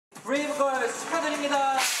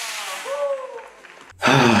감사합니다.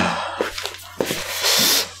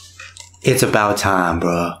 It's about time,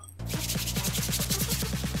 bro.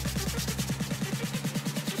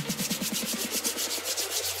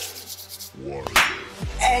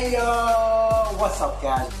 Hey yo, what's up,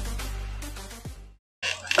 guys?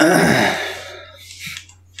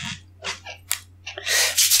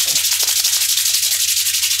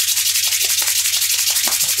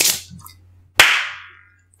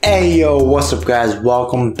 Hey yo, what's up guys?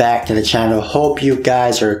 Welcome back to the channel. Hope you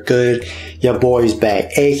guys are good. Your boy's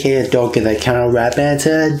back, aka Don't Get That Kind of Rap, and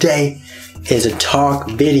today is a talk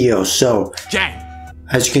video. So,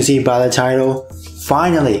 as you can see by the title,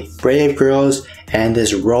 finally, Brave Girls and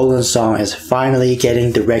this Rollin song is finally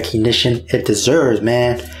getting the recognition it deserves,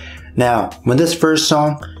 man. Now, when this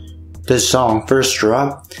song first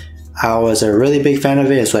dropped, I was a really big fan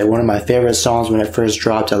of it. It's like one of my favorite songs when it first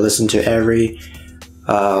dropped. I listened to every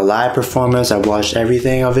live performance. I watched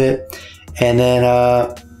everything of it. And then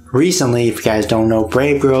recently, if you guys don't know,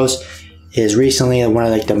 Brave Girls is recently one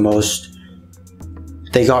of like the most,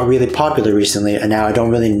 they got really popular recently, and now I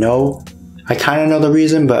don't really know. I kind of know the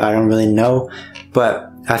reason, but I don't really know.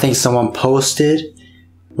 But I think someone posted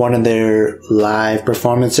one of their live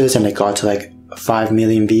performances and it got to like 5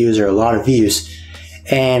 million views, or a lot of views.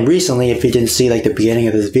 And recently, if you didn't see like the beginning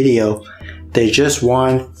of this video, they just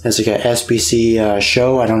won. It's like a SBC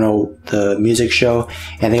show, I don't know, the music show,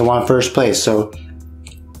 and they won first place. So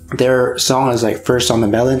their song is like first on the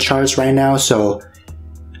Melon charts right now. So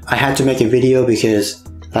I had to make a video because,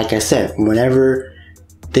 like I said, whenever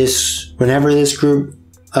this group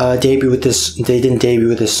debuted with this, they didn't debut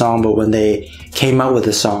with this song, but when they came out with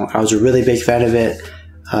the song, I was a really big fan of it.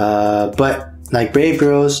 But like Brave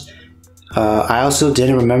Girls, I also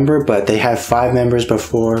didn't remember, but they had 5 members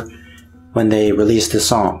before when they released the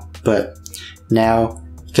song. But now,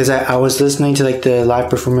 because I was listening to like the live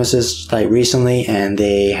performances like recently, and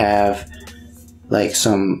they have like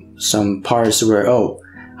some parts where, oh,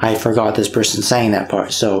 I forgot this person sang that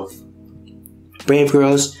part. So Brave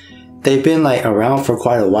Girls, they've been like around for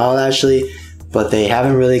quite a while actually, but they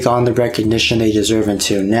haven't really gotten the recognition they deserve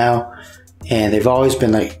until now. And they've always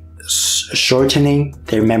been like shortening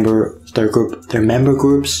their members.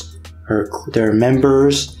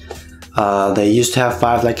 They used to have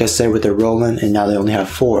 5, like I said, with the Rollin, and now they only have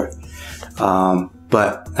 4.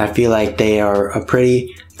 But I feel like they are a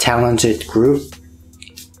pretty talented group.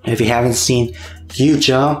 If you haven't seen You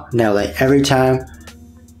Jump, now like every time,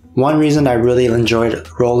 one reason I really enjoyed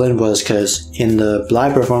Rollin was because in the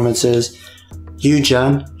live performances, You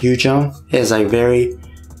Jump is like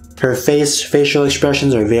her facial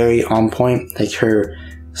expressions are very on point. Like her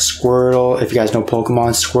Squirtle, if you guys know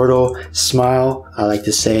Pokemon, Squirtle smile, I like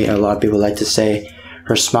to say, a lot of people like to say,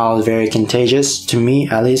 her smile is very contagious, to me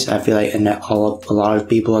at least. I feel like, and a lot of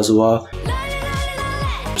people as well.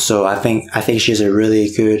 So I think she's a really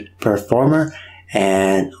good performer,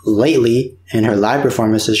 and lately in her live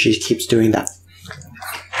performances she keeps doing that.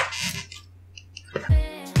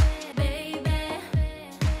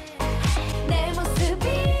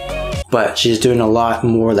 But she's doing a lot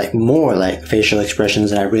more like facial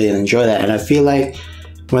expressions, and I really enjoy that. And I feel like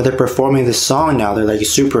when they're performing this song now, they're like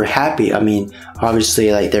super happy. I mean,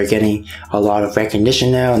 obviously like they're getting a lot of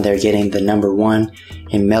recognition now, and they're getting the #1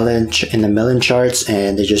 in the Melon charts,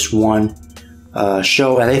 and they just won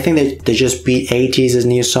show, and I think they just beat ATEEZ's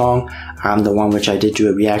new song. I'm the One, which I did do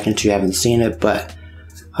a reaction to. You haven't seen it, but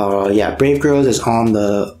yeah, Brave Girls is on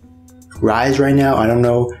the rise right now. I don't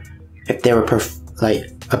know if they were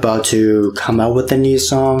about to come out with a new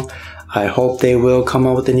song. I hope they will come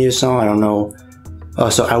out with a new song. I don't know.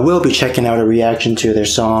 So I will be checking out a reaction to their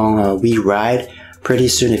song We Ride pretty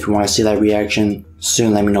soon. If you want to see that reaction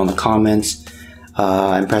soon, let me know in the comments.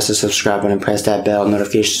 And press the subscribe button and press that bell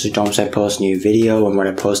notification so you don't miss I post a new video. And when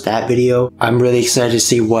I post that video, I'm really excited to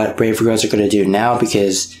see what Brave Girls are going to do now,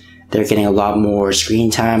 because they're getting a lot more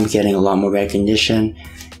screen time, getting a lot more recognition.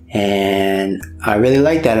 And I really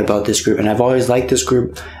like that about this group, and I've always liked this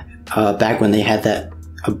group back when they had a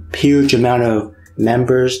huge amount of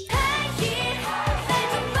members.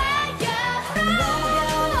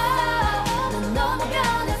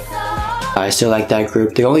 I still like that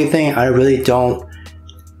group. The only thing I really don't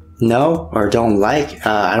know or don't like,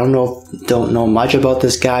 I don't know much about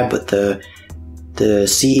this guy, but the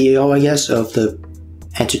CEO, I guess, of the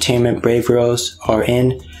entertainment Brave Girls are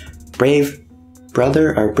in. Brave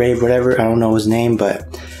Brother or Brave whatever, I don't know his name,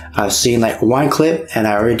 but I've seen like one clip and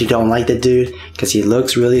I already don't like the dude because he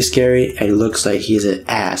looks really scary and he looks like he's an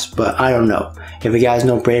ass. But I don't know. If you guys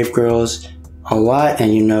know Brave Girls a lot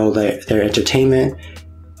and you know their entertainment,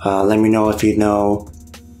 let me know if you know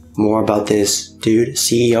more about this dude,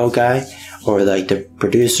 CEO guy, or like the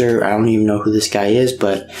producer. I don't even know who this guy is,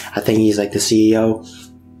 but I think he's like the CEO,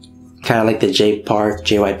 kind of like the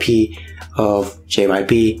JYP of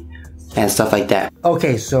JYP and stuff like that.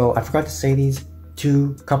 Okay, so I forgot to say these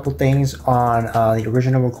couple things on the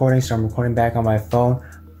original recording, so I'm recording back on my phone.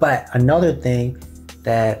 But another thing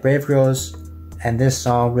that Brave Girls and this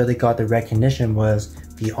song really got the recognition was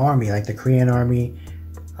the army, like the Korean army.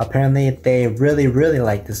 Apparently they really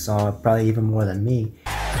like this song, probably even more than me.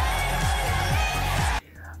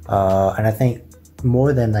 And I think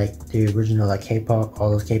more than like the original like K-pop,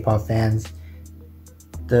 all those K-pop fans,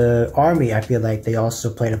 the army, I feel like they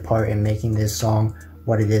also played a part in making this song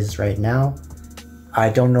what it is right now. I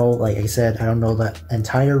don't know, like I said, I don't know the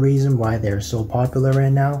entire reason why they're so popular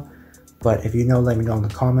right now, but if you know, let me know in the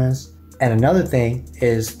comments. And another thing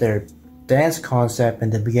is their dance concept in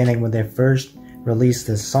the beginning. When they first released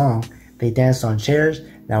this song, they danced on chairs.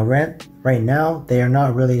 Now right now they are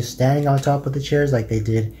not really standing on top of the chairs like they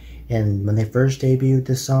did when they first debuted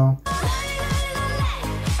this song,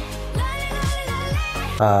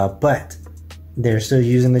 but they're still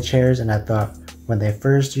using the chairs. And I thought when they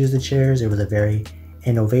first used the chairs, it was a very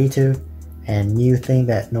innovative and new thing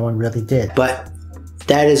that no one really did. But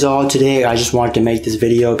that is all today. I just wanted to make this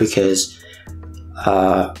video because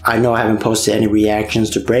I know I haven't posted any reactions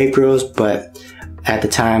to Brave Girls, but at the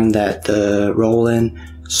time that the Rollin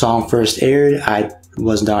song first aired, I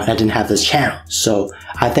didn't have this channel. So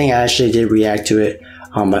I think I actually did react to it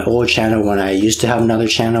on my old channel when I used to have another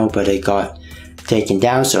channel, but it got taken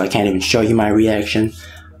down, so I can't even show you my reaction.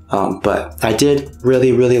 But I did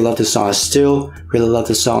really love this song. I still really love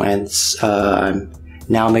this song, and I'm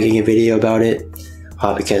now making a video about it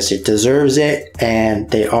because it deserves it, and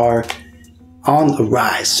they are on the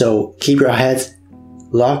rise. So keep your eyes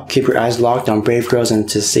locked on Brave Girls and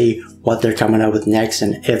to see what they're coming up with next.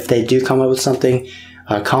 And if they do come up with something,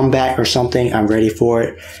 a comeback or something, I'm ready for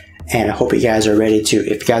it. And I hope you guys are ready too.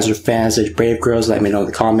 If you guys are fans of Brave Girls, let me know in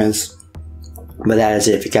the comments. But that is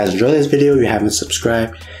it. If you guys enjoyed this video, if you haven't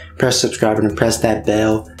subscribed, press subscribe and press that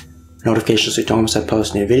bell notification so you don't miss I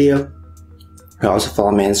post a new video. You can also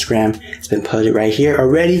follow me on Instagram. It's been posted right here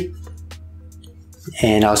already.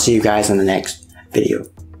 And I'll see you guys in the next video.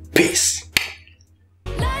 Peace.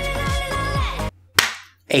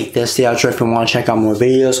 Hey, that's the outro. If you want to check out more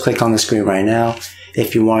videos, click on the screen right now.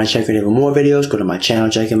 If you want to check out even more videos, go to my channel,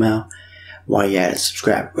 check them out. While you're at it,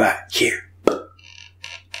 subscribe right here.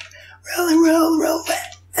 Rollin'.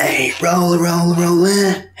 Hey, rollin'.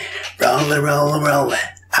 Rollin'.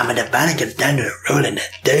 I'm in the bottom, get down to the rollin'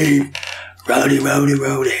 that dude. Rolly.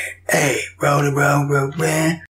 Hey, rollin'.